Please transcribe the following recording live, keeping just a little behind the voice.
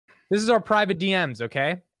This is our private DMs,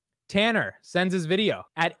 okay? Tannor sends his video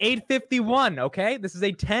at 8:51, okay? This is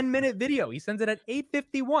a 10-minute video. He sends it at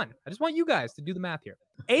 8:51. I just want you guys to do the math here.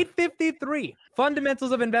 8:53,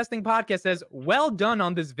 Fundamentals of Investing podcast says, well done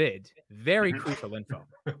on this vid. Very crucial info.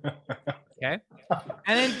 Okay? And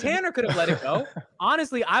then Tannor could have let it go.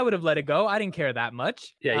 Honestly, I would have let it go. I didn't care that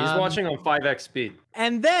much. Yeah, he's watching on 5x speed.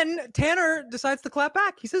 And then Tannor decides to clap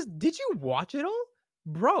back. He says, did you watch it all?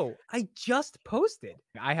 Bro, I just posted.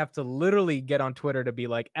 I have to literally get on Twitter to be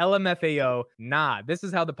like, LMFAO, nah, this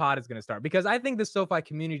is how the pod is going to start. Because I think the SoFi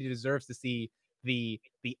community deserves to see the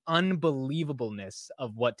unbelievableness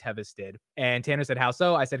of what Tevis did. And Tannor said, how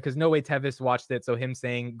so? I said, because no way Tevis watched it. So him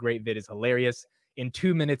saying great vid is hilarious. In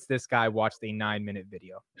 2 minutes, this guy watched a 9-minute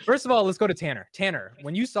video. First of all, let's go to Tannor. Tannor,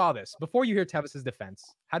 when you saw this, before you hear Tevis's defense,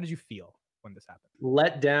 how did you feel when this happened?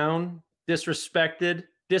 Let down, disrespected,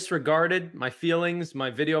 disregarded my feelings, my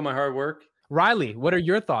video, my hard work. Riley, what are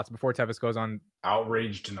your thoughts before Tevis goes on?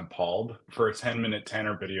 Outraged and appalled. For a 10-minute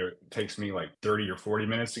Tannor video, it takes me like 30 or 40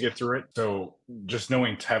 minutes to get through it. So just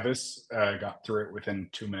knowing Tevis got through it within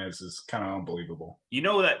 2 minutes is kind of unbelievable. You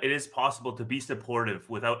know that it is possible to be supportive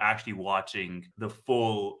without actually watching the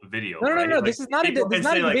full video. No. Like, this is not a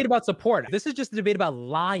debate about support. This is just a debate about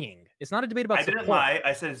lying. It's not a debate about support. I didn't lie.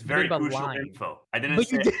 I said it's very crucial info. I didn't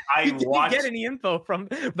say you didn't get any info from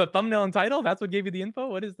the thumbnail and title? That's what gave you the info?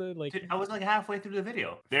 What is the like? Dude, I was like halfway through the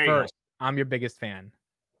video. There you go. I'm your biggest fan.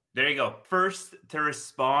 There you go. First to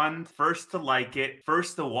respond, first to like it,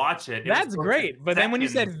 first to watch it. That's great. But then when you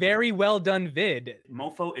said very well done vid.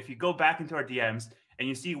 Mofo, if you go back into our DMs and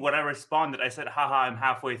you see what I responded, I said, haha, I'm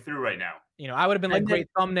halfway through right now. You know, I would have been like, great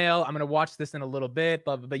thumbnail. I'm going to watch this in a little bit.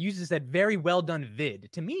 But you just said very well done vid.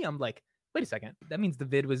 To me, I'm like, wait a second. That means the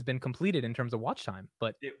vid was been completed in terms of watch time.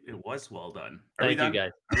 But it was well done. Thank you,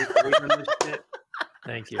 guys. Are we done this shit?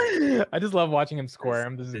 Thank you. I just love watching him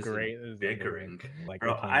squirm. This is great. This is bickering. Like,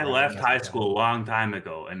 bro, I left high school a long time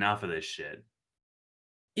ago. Enough of this shit.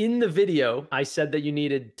 In the video, I said that you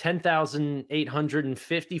needed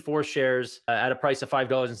 10,854 shares at a price of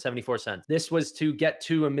 $5.74. This was to get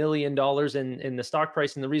to $1 million in the stock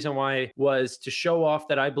price. And the reason why was to show off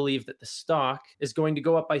that I believe that the stock is going to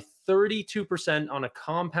go up by 32% on a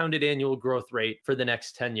compounded annual growth rate for the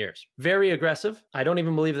next 10 years. Very aggressive. I don't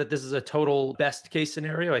even believe that this is a total best case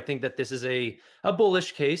scenario. I think that this is a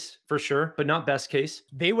bullish case for sure, but not best case.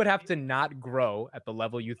 They would have to not grow at the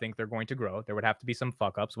level you think they're going to grow. There would have to be some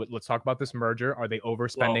fuck ups. Let's talk about this merger. Are they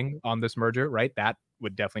overspending on this merger, right? That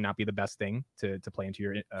would definitely not be the best thing to play into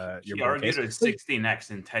your He argued at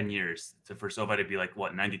 16x in 10 years for SoFi to be like,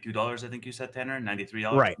 what, $92, I think you said, Tannor?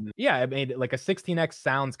 $93? Right. Yeah, I mean, like a 16x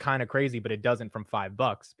sounds kind of crazy, but it doesn't from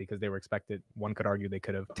 $5 because they were expected. One could argue they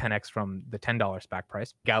could have 10x from the $10 SPAC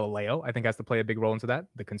price. Galileo, I think, has to play a big role into that.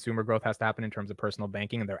 The consumer growth has to happen in terms of personal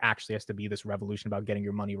banking, and there actually has to be this revolution about getting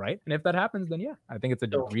your money right. And if that happens, then yeah, I think it's a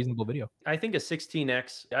reasonable video. I think a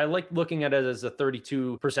 16x, I like looking at it as a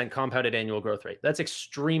 32% compounded annual growth rate. That's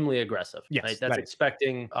extremely aggressive. Yes, right? That's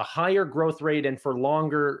expecting a higher growth rate and for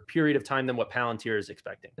longer period of time than what Palantir is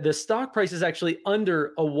expecting. The stock price is actually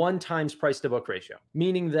under a 1x price to book ratio,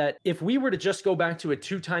 meaning that if we were to just go back to a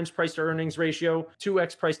 2x price to earnings ratio,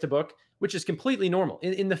 2x price to book, which is completely normal.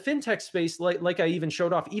 In the fintech space, like I even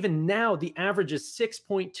showed off, even now the average is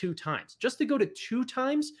 6.2 times. Just to go to 2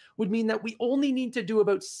 times would mean that we only need to do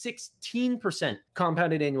about 16%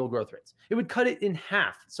 compounded annual growth rates. It would cut it in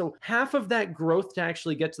half. So half of that growth to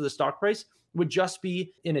actually get to the stock price would just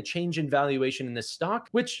be in a change in valuation in this stock,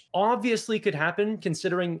 which obviously could happen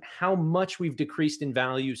considering how much we've decreased in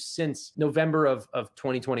value since November of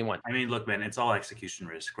 2021. I mean, look, man, it's all execution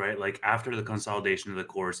risk, right? Like after the consolidation of the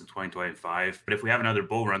course in 2025, but if we have another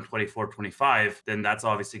bull run 24, 25, then that's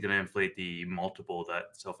obviously going to inflate the multiple that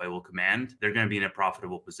SoFi will command. They're going to be in a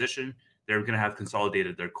profitable position. They're going to have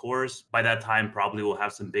consolidated their cores. By that time, probably we'll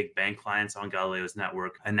have some big bank clients on Galileo's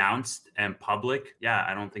network announced and public. Yeah,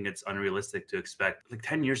 I don't think it's unrealistic to expect. Like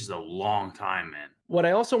 10 years is a long time, man. What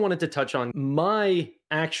I also wanted to touch on, my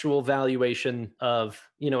actual valuation of,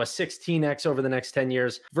 a 16x over the next 10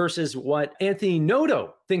 years versus what Anthony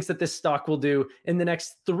Noto thinks that this stock will do in the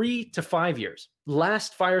next 3 to 5 years.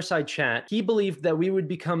 Last fireside chat, he believed that we would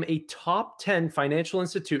become a top 10 financial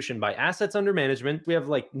institution by assets under management. We have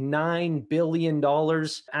like $9 billion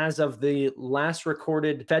as of the last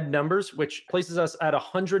recorded Fed numbers, which places us at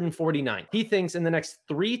 149. He thinks in the next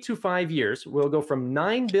 3 to 5 years, we'll go from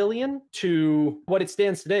 9 billion to what it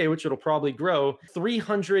stands today, which it'll probably grow,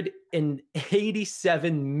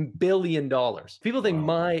 $387 billion. People think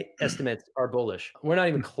my estimates are bullish. We're not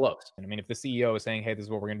even close. I mean, if the CEO is saying, hey, this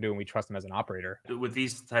is what we're going to do, and we trust him as an operator, With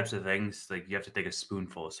these types of things, like you have to take a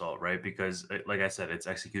spoonful of salt, right? Because like I said, it's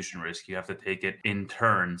execution risk. You have to take it in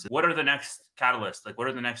turns. What are the next catalysts? Like what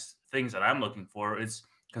are the next things that I'm looking for? It's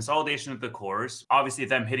consolidation of the cores. Obviously,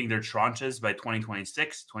 them hitting their tranches by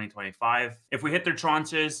 2026, 2025. If we hit their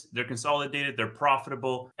tranches, they're consolidated, they're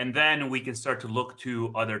profitable, and then we can start to look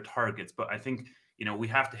to other targets. But I think, we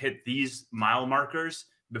have to hit these mile markers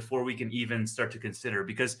before we can even start to consider,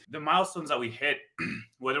 because the milestones that we hit,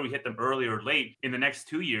 whether we hit them early or late, in the next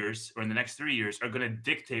 2 years or in the next 3 years are going to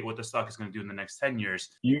dictate what the stock is going to do in the next 10 years.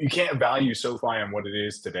 You can't value SoFi on what it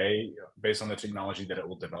is today based on the technology that it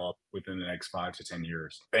will develop within the next 5 to 10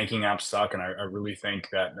 years. Banking apps suck, and I really think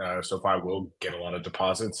that SoFi will get a lot of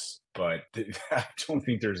deposits, but I don't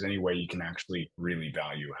think there's any way you can actually really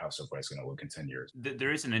value how SoFi is going to look in 10 years.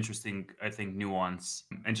 There is an interesting, I think, nuance,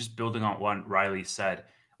 and just building on what Riley said,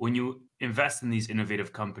 when you invest in these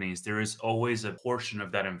innovative companies, there is always a portion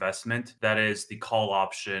of that investment that is the call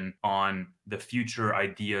option on the future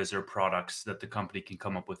ideas or products that the company can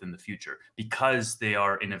come up with in the future, because they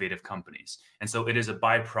are innovative companies. And so it is a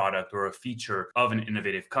byproduct or a feature of an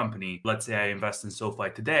innovative company. Let's say I invest in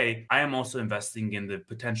SoFi today, I am also investing in the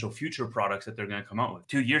potential future products that they're going to come out with.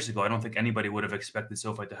 2 years ago, I don't think anybody would have expected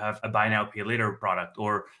SoFi to have a buy now, pay later product,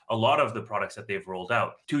 or a lot of the products that they've rolled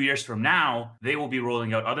out. 2 years from now, they will be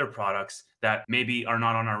rolling out other products that maybe are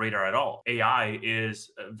not on our radar at all. AI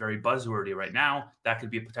is very buzzwordy right now. That could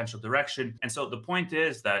be a potential direction. And so the point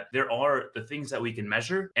is that there are the things that we can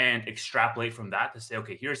measure and extrapolate from that to say,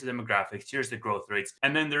 okay, here's the demographics, here's the growth rates.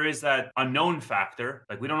 And then there is that unknown factor.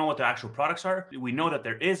 Like we don't know what the actual products are. We know that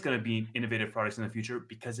there is going to be innovative products in the future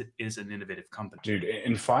because it is an innovative company. Dude,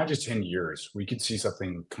 in 5 to 10 years, we could see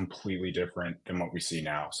something completely different than what we see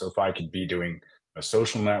now. SoFi could be doing a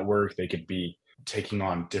social network. They could be taking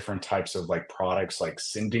on different types of like products, like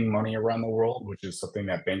sending money around the world, which is something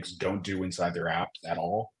that banks don't do inside their apps at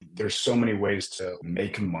all. There's so many ways to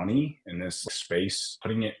make money in this space.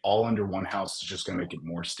 Putting it all under one house is just going to make it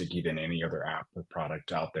more sticky than any other app or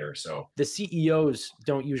product out there. So the CEOs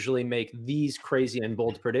don't usually make these crazy and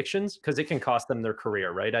bold predictions because it can cost them their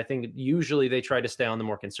career, right? I think usually they try to stay on the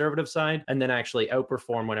more conservative side and then actually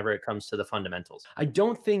outperform whenever it comes to the fundamentals. I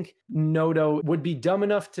don't think Noto would be dumb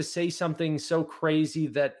enough to say something so crazy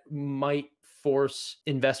that might force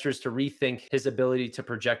investors to rethink his ability to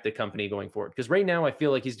project the company going forward. Because right now, I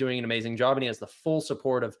feel like he's doing an amazing job and he has the full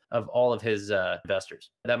support of all of his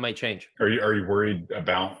investors. That might change. Are you worried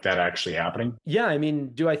about that actually happening? Yeah, I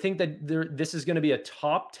mean, do I think that this is going to be a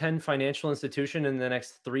top 10 financial institution in the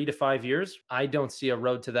next 3 to 5 years? I don't see a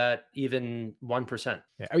road to that, even 1%.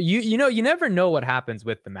 Yeah. You never know what happens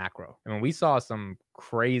with the macro. I mean, we saw some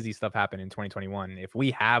crazy stuff happen in 2021. If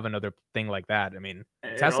we have another thing like that, I mean,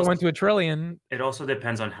 Tesla went to $1 trillion. It also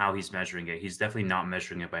depends on how he's measuring it. He's definitely not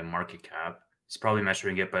measuring it by market cap. He's probably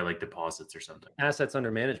measuring it by like deposits or something. Assets under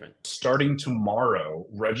management. Starting tomorrow,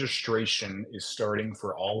 registration is starting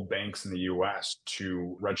for all banks in the US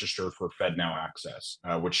to register for FedNow access,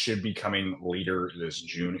 which should be coming later this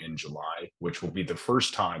June and July, which will be the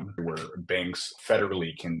first time where banks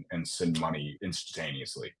federally can send money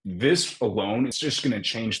instantaneously. This alone is just going to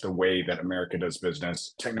change the way that America does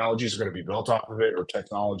business. Technologies are going to be built off of it, or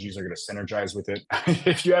technologies are going to synergize with it.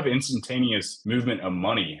 If you have instantaneous movement of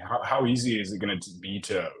money, how easy is it going to be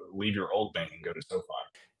to leave your old bank and go to SoFi?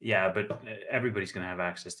 Yeah, but everybody's going to have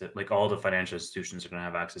access to, like, all the financial institutions are going to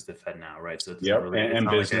have access to FedNow, right? So it's yep, really, and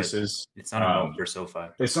businesses. It's not a moat for SoFi.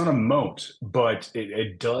 It's not a moat, but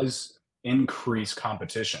it does increase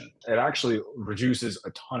competition. It actually reduces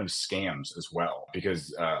a ton of scams as well,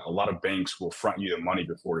 because a lot of banks will front you the money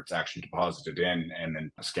before it's actually deposited in, and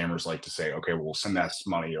then scammers like to say, okay, we'll send that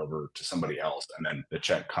money over to somebody else, and then the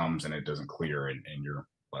check comes and it doesn't clear, and you're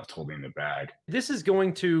left holding the bag. This is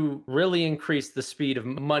going to really increase the speed of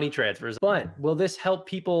money transfers, but will this help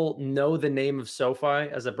people know the name of SoFi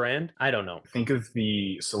as a brand? I don't know. Think of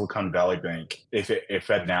the Silicon Valley Bank. If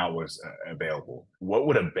FedNow was available, what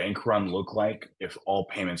would a bank run look like if all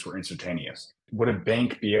payments were instantaneous? Would a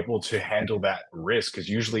bank be able to handle that risk? Because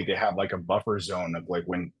usually they have like a buffer zone of like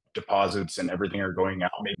when deposits and everything are going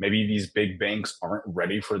out. Maybe these big banks aren't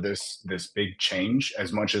ready for this big change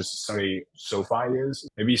as much as, say, SoFi is.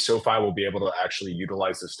 Maybe SoFi will be able to actually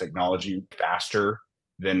utilize this technology faster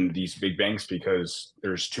than these big banks because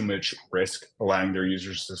there's too much risk allowing their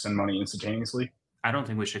users to send money instantaneously. I don't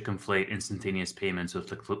think we should conflate instantaneous payments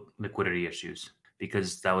with liquidity issues,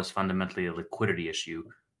 because that was fundamentally a liquidity issue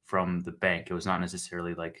from the bank. It was not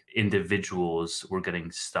necessarily like individuals were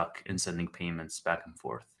getting stuck in sending payments back and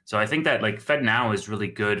forth. So I think that like FedNow is really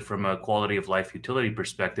good from a quality of life utility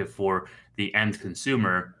perspective for the end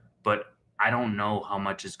consumer, but I don't know how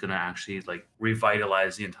much is going to actually like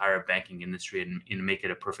revitalize the entire banking industry and make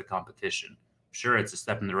it a perfect competition. Sure, it's a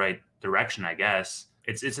step in the right direction, I guess.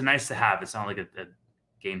 It's a nice to have. It's not like a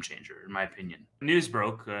game changer, in my opinion. News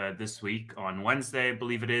broke this week on Wednesday, I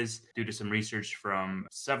believe it is, due to some research from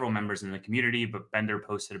several members in the community, but Bender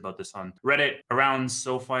posted about this on Reddit around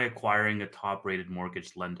SoFi acquiring a top-rated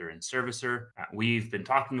mortgage lender and servicer. We've been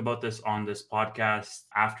talking about this on this podcast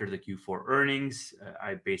after the Q4 earnings.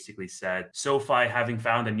 I basically said SoFi having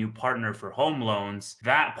found a new partner for home loans,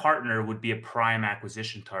 that partner would be a prime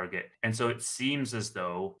acquisition target. And so it seems as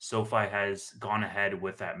though SoFi has gone ahead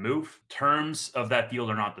with that move. Terms of that deal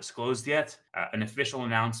are not disclosed yet. An official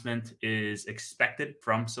announcement is expected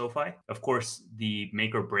from SoFi. Of course, the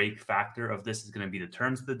make or break factor of this is going to be the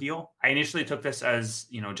terms of the deal. I initially took this as,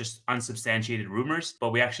 just unsubstantiated rumors, but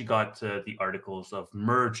we actually got the articles of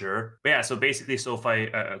merger. But yeah, so basically SoFi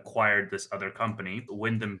acquired this other company,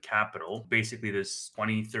 Wyndham Capital, basically this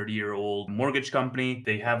 20, 30-year-old mortgage company.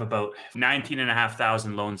 They have about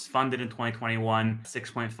 19,500 loans funded in 2021,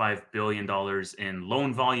 $6.5 billion in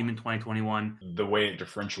loan volume in 2021. The way it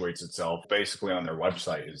differentiates itself basically on their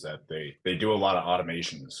website is that they do a lot of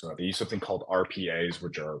automations. So they use something called RPAs,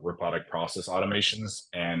 which are robotic process automations.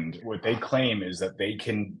 And what they claim is that they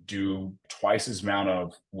can do twice as amount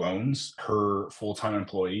of loans per full-time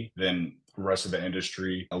employee than the rest of the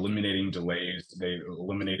industry, eliminating delays. They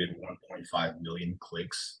eliminated 1.5 million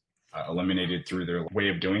clicks, eliminated through their way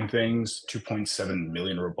of doing things, 2.7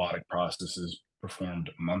 million robotic processes performed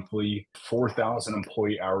monthly, 4,000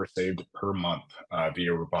 employee hours saved per month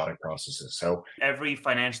via robotic processes. So every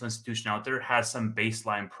financial institution out there has some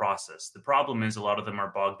baseline process. The problem is a lot of them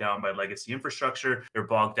are bogged down by legacy infrastructure. They're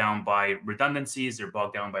bogged down by redundancies. They're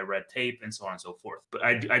bogged down by red tape and so on and so forth. But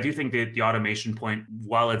I do think that the automation point,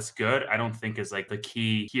 while it's good, I don't think is like the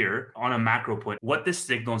key here. On a macro point, what this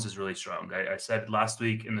signals is really strong. I said last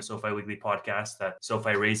week in the SoFi Weekly podcast that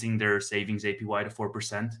SoFi raising their savings APY to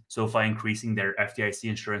 4%, SoFi increasing their FDIC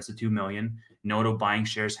insurance to $2 million, Noto buying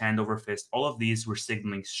shares hand over fist. All of these were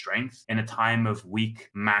signaling strength in a time of weak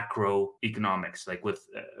macroeconomics, like with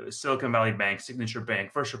Silicon Valley Bank, Signature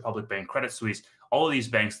Bank, First Republic Bank, Credit Suisse, all of these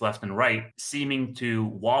banks left and right seeming to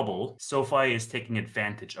wobble. SoFi is taking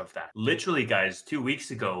advantage of that. Literally, guys, 2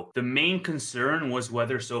 weeks ago, the main concern was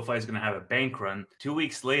whether SoFi is going to have a bank run. 2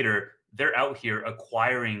 weeks later, they're out here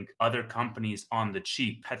acquiring other companies on the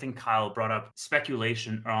cheap. I think Kyle brought up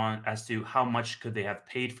speculation on as to how much could they have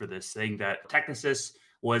paid for this, saying that Technisys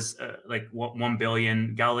was like 1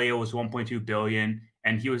 billion, Galileo was 1.2 billion,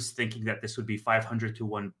 and he was thinking that this would be 500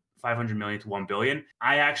 million to 1 billion.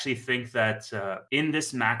 I actually think that in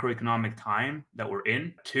this macroeconomic time that we're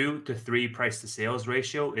in, 2 to 3 price to sales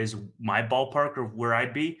ratio is my ballpark of where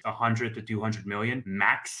I'd be, 100 to 200 million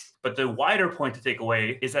max. But the wider point to take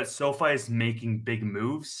away is that SoFi is making big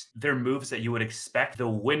moves. They're moves that you would expect the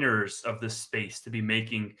winners of this space to be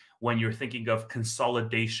making when you're thinking of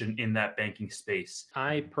consolidation in that banking space.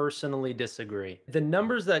 I personally disagree. The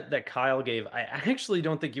numbers that Kyle gave, I actually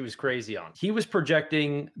don't think he was crazy on. He was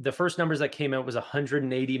projecting, the first numbers that came out was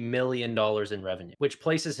 $180 million in revenue, which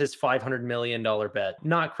places his $500 million bet.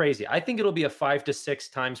 Not crazy. I think it'll be a 5 to 6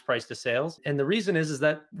 times price to sales. And the reason is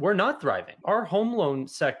that we're not thriving. Our home loan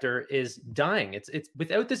sector is dying. It's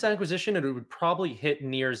without this acquisition, it would probably hit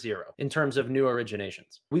near zero in terms of new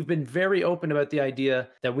originations. We've been very open about the idea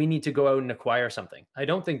that we need to go out and acquire something. I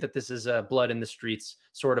don't think that this is a blood in the streets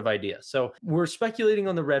sort of idea. So we're speculating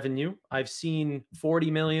on the revenue. I've seen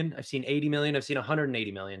 40 million, I've seen 80 million, I've seen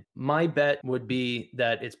 180 million. My bet would be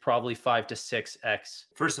that it's probably 5 to 6x.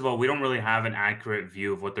 First of all, we don't really have an accurate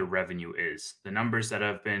view of what the revenue is. The numbers that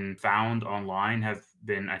have been found online have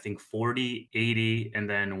been, I think, 40, 80, and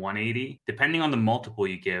then 180, depending on the multiple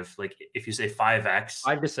you give. Like if you say 5x,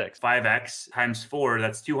 5 to 6, 5x times 4,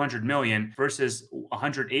 that's 200 million versus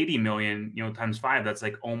 180 million, times 5, that's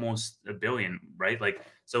like almost a billion, right? Like,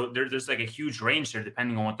 so there's like a huge range there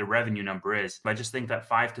depending on what the revenue number is. I just think that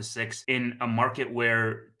 5 to 6 in a market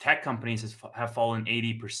where tech companies have fallen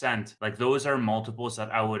 80%, like those are multiples that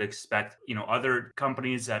I would expect, other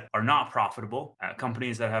companies that are not profitable,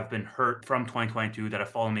 companies that have been hurt from 2022 that have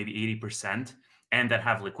fallen maybe 80%, and that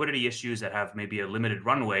have liquidity issues, that have maybe a limited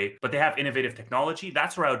runway, but they have innovative technology.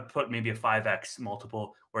 That's where I would put maybe a 5x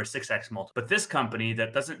multiple or a 6x multiple. But this company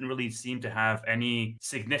that doesn't really seem to have any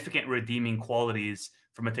significant redeeming qualities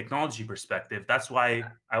from a technology perspective, that's why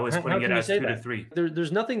I was putting it as 2 to 3.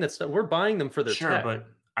 There's nothing we're buying them for their sure, tech. But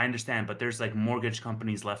I understand, but there's like mortgage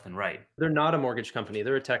companies left and right. They're not a mortgage company.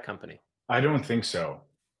 They're a tech company. I don't think so.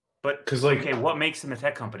 But because like, okay, what makes them a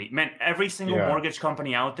tech company? Man, every single yeah, mortgage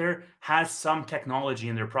company out there has some technology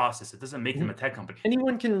in their process. It doesn't make them a tech company.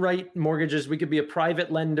 Anyone can write mortgages. We could be a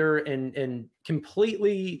private lender and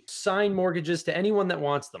completely sign mortgages to anyone that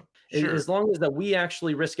wants them, Sure. as long as that we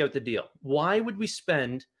actually risk out the deal. Why would we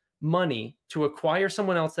spend money to acquire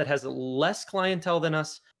someone else that has less clientele than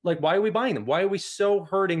us? Like, why are we buying them? Why are we so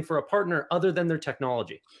hurting for a partner other than their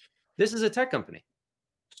technology? This is a tech company.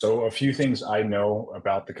 so a few things I know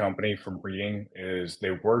about the company from reading is they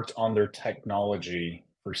worked on their technology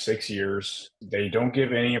for 6 years. They don't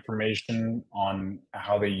give any information on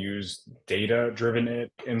how they use data-driven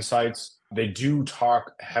insights. They do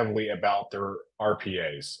talk heavily about their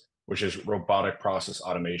RPAs, which is robotic process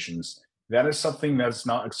automations. That is something that's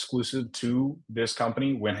not exclusive to this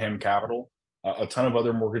company, Wyndham Capital. A ton of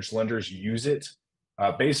other mortgage lenders use it.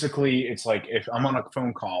 Basically, it's like if I'm on a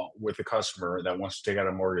phone call with a customer that wants to take out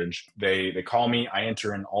a mortgage, they call me, I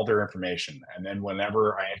enter in all their information, and then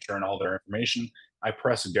whenever I enter in all their information, I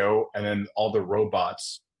press go, and then all the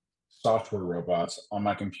robots, software robots on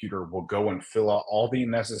my computer will go and fill out all the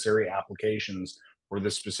necessary applications for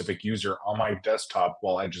this specific user on my desktop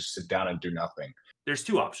while I just sit down and do nothing. There's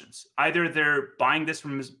two options. Either they're buying this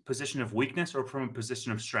from a position of weakness or from a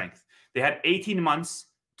position of strength. They had 18 months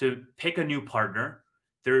to pick a new partner.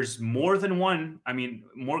 There's more than one. I mean,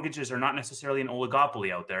 mortgages are not necessarily an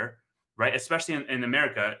oligopoly out there, right? Especially in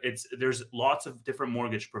America, there's lots of different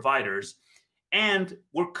mortgage providers. And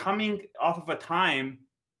we're coming off of a time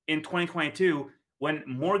in 2022 when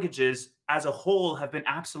mortgages as a whole have been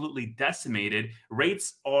absolutely decimated.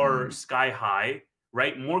 Rates are sky high,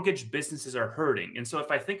 right? Mortgage businesses are hurting. And so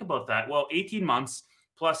if I think about that, well, 18 months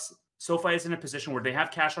plus SoFi is in a position where they have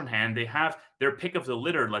cash on hand. They have their pick of the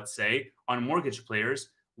litter, let's say, on mortgage players.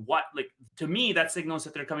 To me, that signals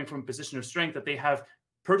that they're coming from a position of strength, that they have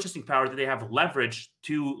purchasing power, that they have leverage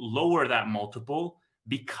to lower that multiple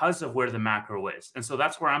because of where the macro is. And so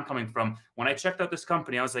that's where I'm coming from. When I checked out this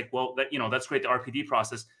company, I was like, well, that's great, the RPD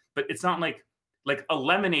process, but it's not like a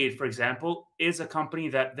Lemonade, for example, is a company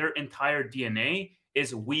that their entire DNA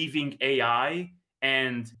is weaving AI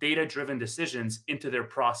and data-driven decisions into their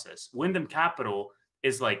process. Wyndham Capital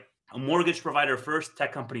is like a mortgage provider first,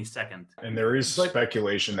 tech company second. And there is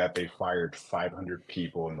speculation that they fired 500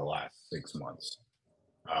 people in the last 6 months.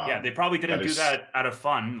 Yeah, they probably didn't do that out of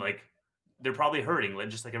fun. Like, they're probably hurting,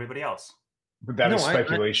 just like everybody else. But that is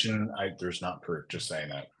speculation. There's not proof. Just saying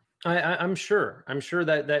that. I'm sure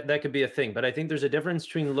that could be a thing, but I think there's a difference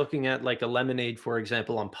between looking at like a Lemonade, for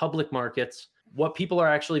example, on public markets, what people are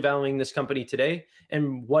actually valuing this company today,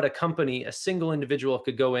 and what a single individual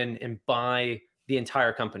could go in and buy the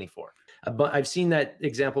entire company for. But I've seen that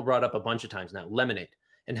example brought up a bunch of times now, Lemonade,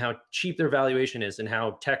 and how cheap their valuation is and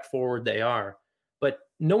how tech forward they are. But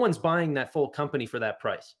no one's buying that full company for that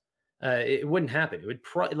price. It wouldn't happen. It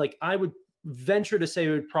would I would venture to say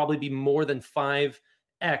it would probably be more than 5x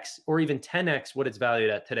or even 10x what it's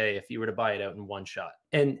valued at today if you were to buy it out in one shot.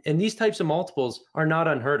 And these types of multiples are not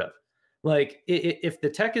unheard of. Like if the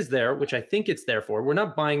tech is there, which I think it's there for, we're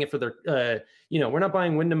not buying it for their, we're not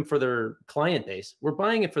buying Wyndham for their client base. We're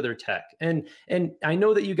buying it for their tech. And I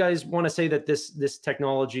know that you guys want to say that this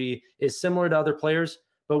technology is similar to other players,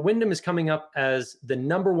 but Wyndham is coming up as the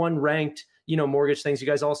 #1 ranked, mortgage things. You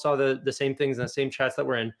guys all saw the same things in the same chats that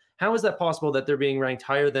we're in. How is that possible that they're being ranked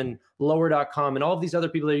higher than lower.com and all of these other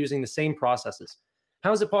people that are using the same processes?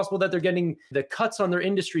 How is it possible that they're getting the cuts on their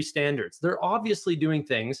industry standards? They're obviously doing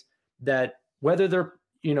things that, whether they're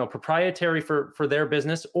proprietary for their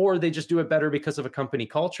business or they just do it better because of a company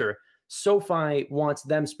culture, SoFi wants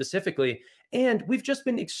them specifically. And we've just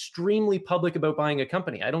been extremely public about buying a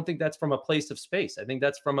company. I don't think that's from a place of space. I think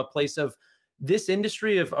that's from a place of this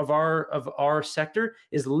industry of our sector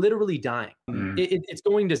is literally dying. It's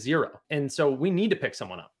going to zero. And so we need to pick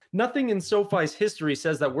someone up. Nothing in SoFi's history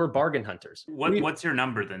says that we're bargain hunters. What's your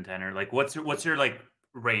number then, Tannor? Like, what's your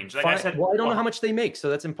range? Like I said, I don't know how much they make,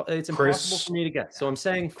 so it's impossible for me to get. So I'm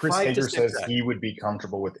saying Chris Hager says he would be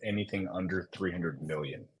comfortable with anything under 300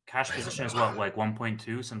 million. Cash position is what, like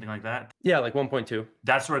 1.2, something like that? Yeah, like 1.2.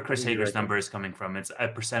 That's where Chris Hager's number is coming from. It's a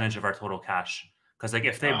percentage of our total cash. Because like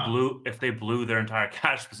if they blew their entire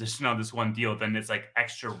cash position on this one deal, then it's like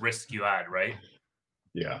extra risk you add, right?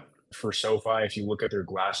 Yeah. For SoFi, if you look at their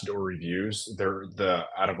Glassdoor reviews, they're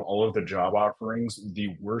out of all of the job offerings,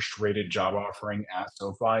 the worst rated job offering at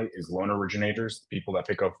SoFi is loan originators, people that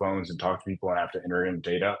pick up phones and talk to people and have to enter in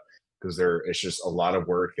data, because it's just a lot of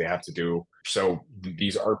work they have to do. So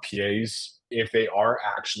these RPAs, if they are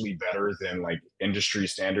actually better than like industry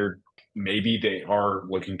standard, maybe they are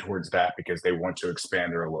looking towards that because they want to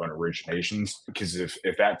expand their loan originations. Because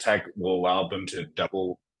if that tech will allow them to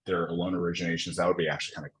double their loan originations, that would be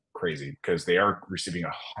actually kind of crazy because they are receiving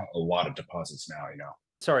a lot of deposits now, you know.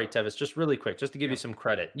 Sorry, Tevis, just really quick, just to give you some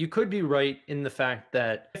credit. You could be right in the fact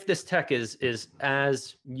that if this tech is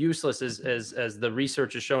as useless as the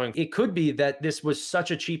research is showing, it could be that this was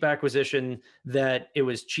such a cheap acquisition that it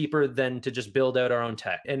was cheaper than to just build out our own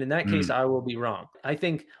tech. And in that case, I will be wrong. I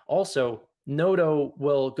think also Noto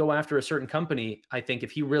will go after a certain company, I think,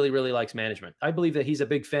 if he really, really likes management. I believe that he's a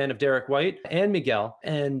big fan of Derek White and Miguel,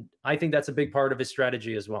 and I think that's a big part of his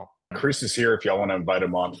strategy as well. Chris is here if y'all want to invite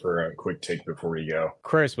him on for a quick take before we go.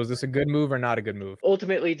 Chris, was this a good move or not a good move?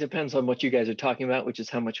 Ultimately, it depends on what you guys are talking about, which is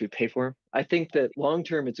how much we pay for him. I think that long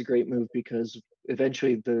term, it's a great move because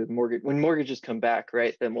eventually when mortgages come back,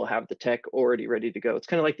 right, then we'll have the tech already ready to go. It's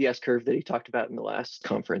kind of like the S curve that he talked about in the last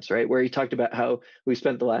conference, right, where he talked about how we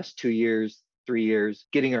spent the last 2 years, 3 years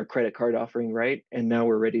getting our credit card offering right, and now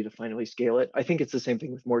we're ready to finally scale it. I think it's the same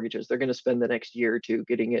thing with mortgages. They're going to spend the next year or two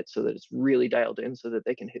getting it so that it's really dialed in so that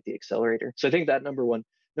they can hit the accelerator. So I think that number one.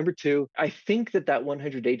 Number two, I think that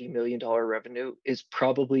 $180 million revenue is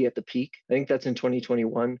probably at the peak. I think that's in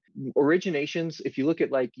 2021. Originations, if you look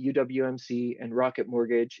at like UWMC and Rocket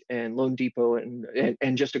Mortgage and Loan Depot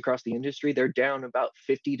and just across the industry, they're down about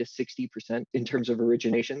 50 to 60% in terms of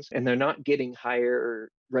originations, and they're not getting higher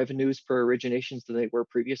revenues per originations than they were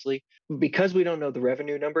previously. Because we don't know the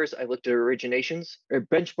revenue numbers, I looked at originations or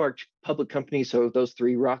benchmarked public companies. So those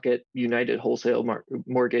three, Rocket, United Wholesale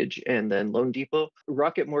Mortgage, and then Loan Depot.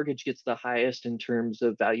 Rocket Mortgage gets the highest in terms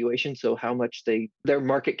of valuation. So how much their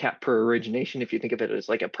market cap per origination, if you think of it as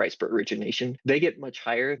like a price per origination, they get much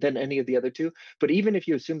higher than any of the other two. But even if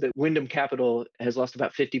you assume that Wyndham Capital has lost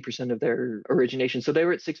about 50% of their origination, so they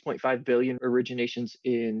were at 6.5 billion originations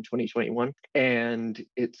in 2021, and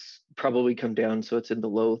it's probably come down, so it's in the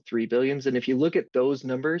low 3 billions. And if you look at those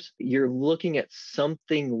numbers, you're looking at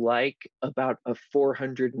something like about a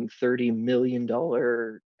 $430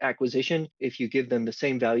 million acquisition if you give them the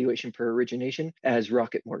same valuation per origination as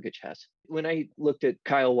Rocket Mortgage has. When I looked at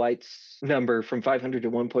Kyle White's number from 500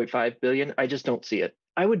 to 1.5 billion, I just don't see it.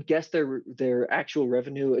 I would guess their actual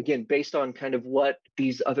revenue, again, based on kind of what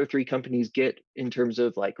these other three companies get in terms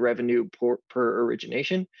of like revenue per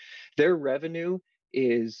origination, their revenue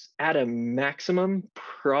is at a maximum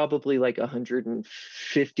probably like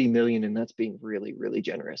 150 million, and that's being really, really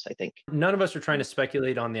generous, I think. None of us are trying to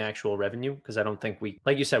speculate on the actual revenue because I don't think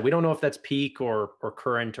like you said, we don't know if that's peak or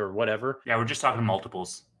current or whatever. Yeah, we're just talking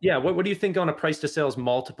multiples. Yeah, what do you think on a price to sales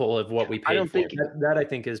multiple of what we paid? I don't think that I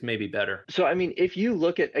think is maybe better. So I mean, if you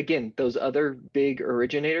look at, again, those other big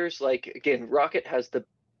originators, like again, Rocket has the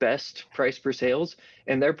best price per sales,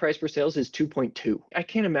 and their price per sales is 2.2. I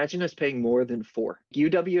can't imagine us paying more than 4.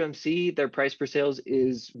 UWMC, their price per sales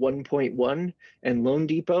is 1.1, and Loan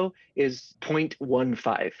Depot is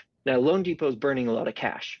 0.15. Now, Loan Depot is burning a lot of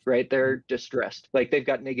cash, right? They're distressed. Like they've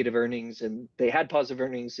got negative earnings, and they had positive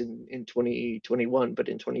earnings in 2021, but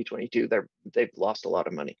in 2022, they've lost a lot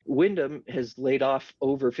of money. Wyndham has laid off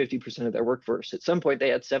over 50% of their workforce. At some point, they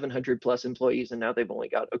had 700 plus employees, and now they've only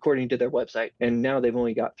got, according to their website, and now they've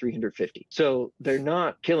only got 350. So they're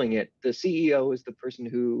not killing it. The CEO is the person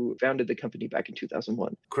who founded the company back in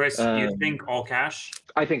 2001. Chris, you think all cash?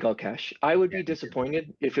 I think all cash. I would be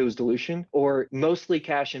disappointed if it was dilution or mostly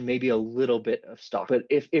cash and maybe a little bit of stock. But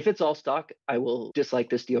if it's all stock, I will dislike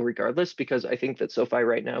this deal regardless, because I think that SoFi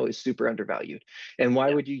right now is super undervalued. And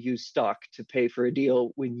why would you use stock to pay for a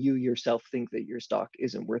deal when you yourself think that your stock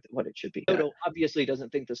isn't worth what it should be? Noto obviously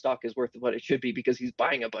doesn't think the stock is worth what it should be because he's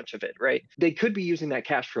buying a bunch of it, right? They could be using that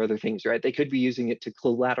cash for other things, right? They could be using it to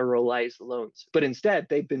collateralize the loans. But instead,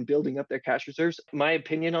 they've been building up their cash reserves. My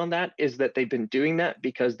opinion on that is that they've been doing that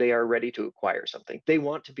because they are ready to acquire something. They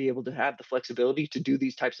want to be able to have the flexibility to do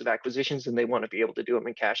these types of acquisitions, and they want to be able to do them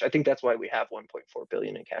in cash. I think that's why we have 1.4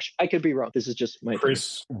 billion in cash. I could be wrong. This is just my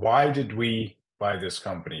Chris, why did we buy this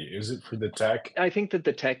company? Is it for the tech? I think that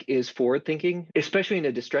the tech is forward thinking, especially in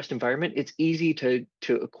a distressed environment. It's easy to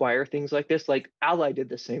acquire things like this. Like Ally did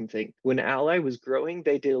the same thing. When Ally was growing,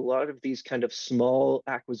 they did a lot of these kind of small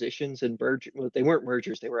acquisitions and mergers. Well, they weren't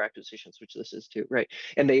mergers, they were acquisitions, which this is too, right?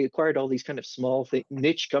 And they acquired all these kind of small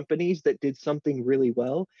niche companies that did something really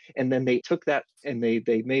well. And then they took that and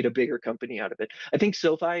they made a bigger company out of it. I think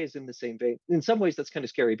SoFi is in the same vein. In some ways, that's kind of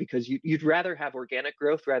scary because you'd rather have organic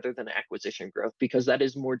growth rather than acquisition growth, because that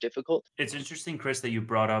is more difficult. It's interesting, Chris, that you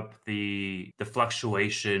brought up the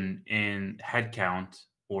fluctuation in headcount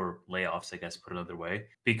or layoffs, I guess, put another way,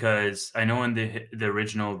 because I know in the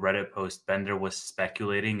original Reddit post, Bender was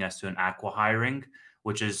speculating as to an acqui-hiring,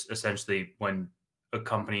 which is essentially when a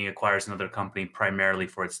company acquires another company primarily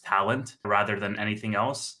for its talent rather than anything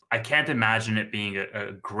else. I can't imagine it being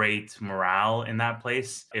a great morale in that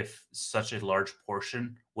place if such a large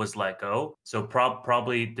portion was let go. So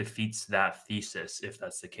probably defeats that thesis if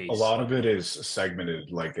that's the case. A lot of it is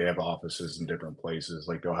segmented. Like they have offices in different places.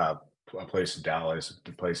 Like they'll have a place in Dallas,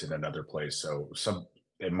 a place in another place. So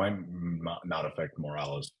it might not affect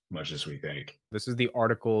morale as much as we think. This is the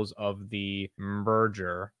articles of the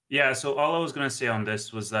merger. Yeah, so all I was going to say on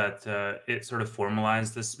this was that it sort of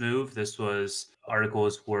formalized this move.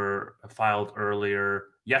 Articles were filed earlier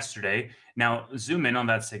yesterday. Now, zoom in on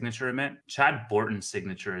that signature, Amit. Chad Borton's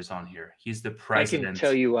signature is on here. He's the president. I can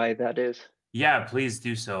tell you why that is. Yeah, please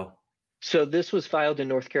do so. So this was filed in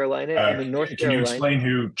North Carolina, and in North Can Carolina, you explain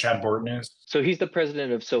who Chad Borton is? So he's the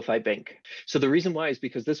president of SoFi Bank. So the reason why is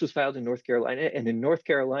because this was filed in North Carolina, and in North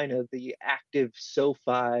Carolina, the active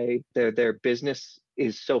SoFi, their business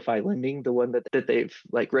is SoFi Lending, the one that they've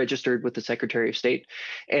like registered with the Secretary of State,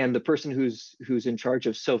 and the person who's in charge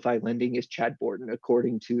of SoFi Lending is Chad Borton,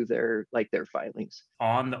 according to their filings.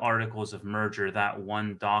 On the articles of merger, that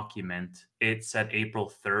one document, it said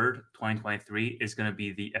April 3rd, 2023 is going to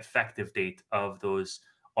be the effective date of those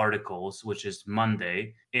articles, which is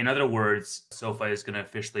Monday. In other words, SoFi is going to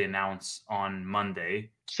officially announce on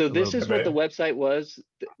Monday. So this is what the website was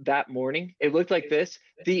that morning. It looked like this.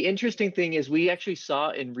 The interesting thing is we actually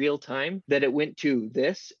saw in real time that it went to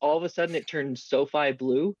this. All of a sudden it turned SoFi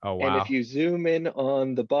blue. Oh, wow. And if you zoom in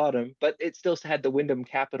on the bottom, but it still had the Wyndham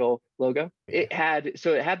Capital logo. It had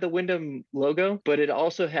the Wyndham logo, but it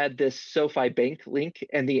also had this SoFi Bank link,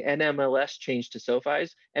 and the NMLS changed to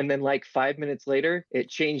SoFi's. And then like 5 minutes later, it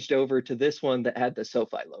changed over to this one that had the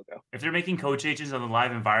SoFi logo. If they're making code changes on the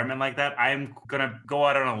live environment like that, I'm going to go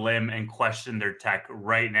out on a limb and question their tech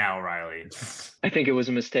right now, Riley. I think it was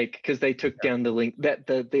a mistake because they took down the link. That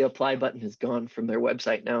the apply button is gone from their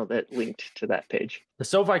website now that linked to that page. The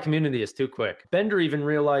SoFi community is too quick. Bender even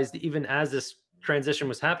realized, even as this transition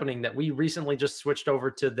was happening, that we recently just switched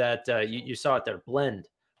over to that, you saw it there, Blend,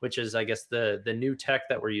 which is, I guess, the new tech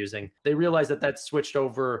that we're using. They realized that switched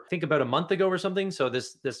over, I think, about a month ago or something. So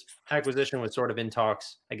this acquisition was sort of in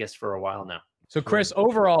talks, I guess, for a while now. So Chris,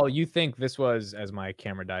 overall, you think this was, as my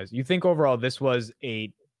camera dies, you think overall this was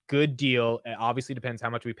a good deal? It obviously depends how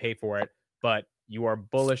much we pay for it, but you are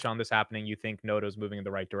bullish on this happening. You think Noto's moving in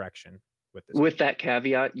the right direction with this? With that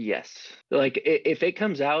caveat, yes. Like if it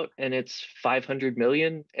comes out and it's 500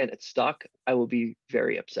 million and it's stock, I will be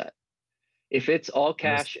very upset. If it's all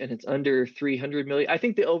cash and it's under 300 million, I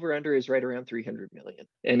think the over-under is right around 300 million.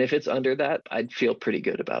 And if it's under that, I'd feel pretty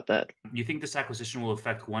good about that. You think this acquisition will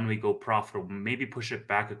affect when we go profitable, maybe push it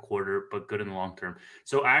back a quarter, but good in the long term?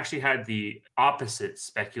 So I actually had the opposite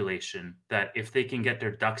speculation that if they can get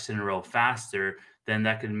their ducks in a row faster, then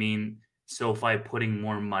that could mean SoFi putting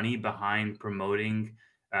more money behind promoting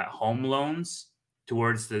home loans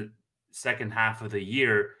towards the second half of the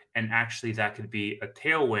year. And actually that could be a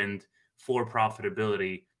tailwind for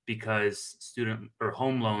profitability because student or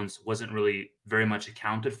home loans wasn't really very much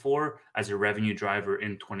accounted for as a revenue driver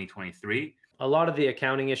in 2023. A lot of the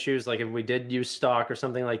accounting issues, like if we did use stock or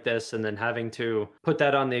something like this, and then having to put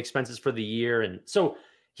that on the expenses for the year. And so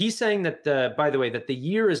he's saying that, by the way, that the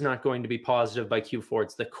year is not going to be positive by Q4.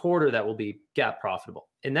 It's the quarter that will be GAAP profitable.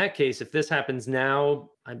 In that case, if this happens now,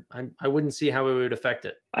 I wouldn't see how it would affect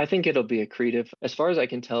it. I think it'll be accretive. As far as I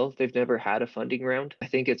can tell, they've never had a funding round. I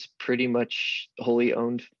think it's pretty much wholly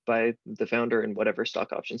owned by the founder and whatever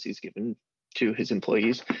stock options he's given to his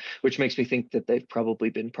employees, which makes me think that they've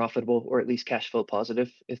probably been profitable or at least cash flow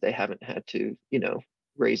positive if they haven't had to,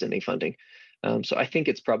 raise any funding. So I think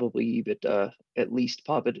it's probably EBITDA at least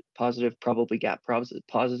positive, probably GAAP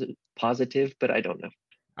positive, but I don't know.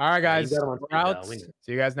 All right, guys. We're out. See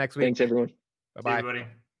you guys next week. Thanks, everyone. Bye-bye. See you, buddy.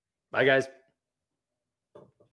 Bye, guys.